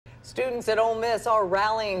Students at Ole Miss are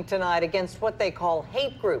rallying tonight against what they call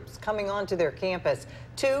hate groups coming onto their campus.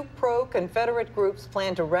 Two pro-Confederate groups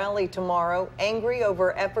plan to rally tomorrow, angry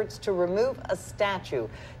over efforts to remove a statue.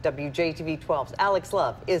 WJTV 12's Alex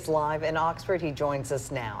Love is live in Oxford. He joins us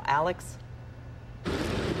now. Alex?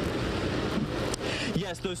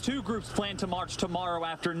 Yes, those two groups plan to march tomorrow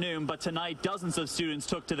afternoon, but tonight dozens of students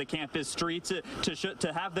took to the campus streets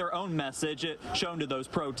to have their own message shown to those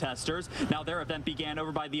protesters. Now, their event began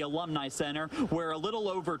over by the Alumni Center, where a little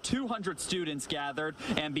over 200 students gathered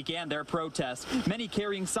and began their protest, many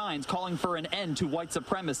carrying signs calling for an end to white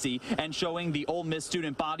supremacy and showing the Ole Miss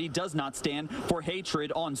student body does not stand for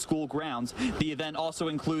hatred on school grounds. The event also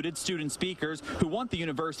included student speakers who want the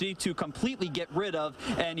university to completely get rid of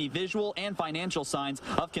any visual and financial signs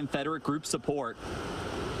of Confederate group support.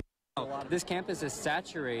 This campus is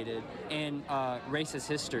saturated in racist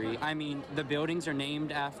history. I mean, the buildings are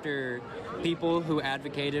named after people who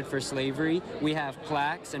advocated for slavery. We have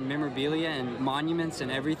plaques and memorabilia and monuments and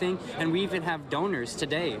everything. And we even have donors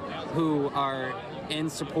today who are in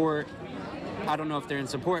support. I don't know if they're in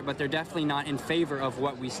support, but they're definitely not in favor of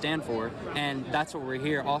what we stand for. And that's what we're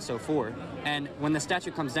here also for. And when the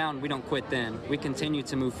statue comes down, we don't quit then. We continue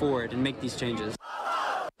to move forward and make these changes.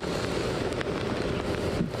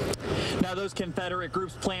 Now, those Confederate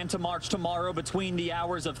groups plan to march tomorrow between the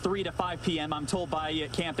hours of 3 to 5 p.m. I'm told by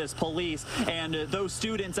campus police, and those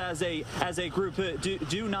students as a group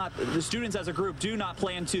do not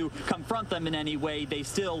plan to confront them in any way. They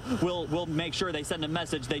still will make sure they send a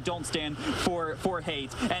message they don't stand for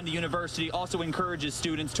hate. And the university also encourages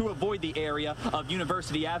students to avoid the area of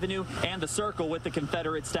University Avenue and the circle with the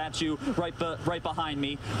Confederate statue right behind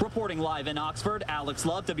me. Reporting live in Oxford, Alex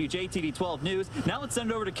Love, WJTV 12 News. Now let's send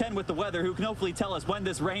it over to Ken with the weather, who can hopefully tell us when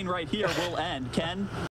this rain right here will end. Ken?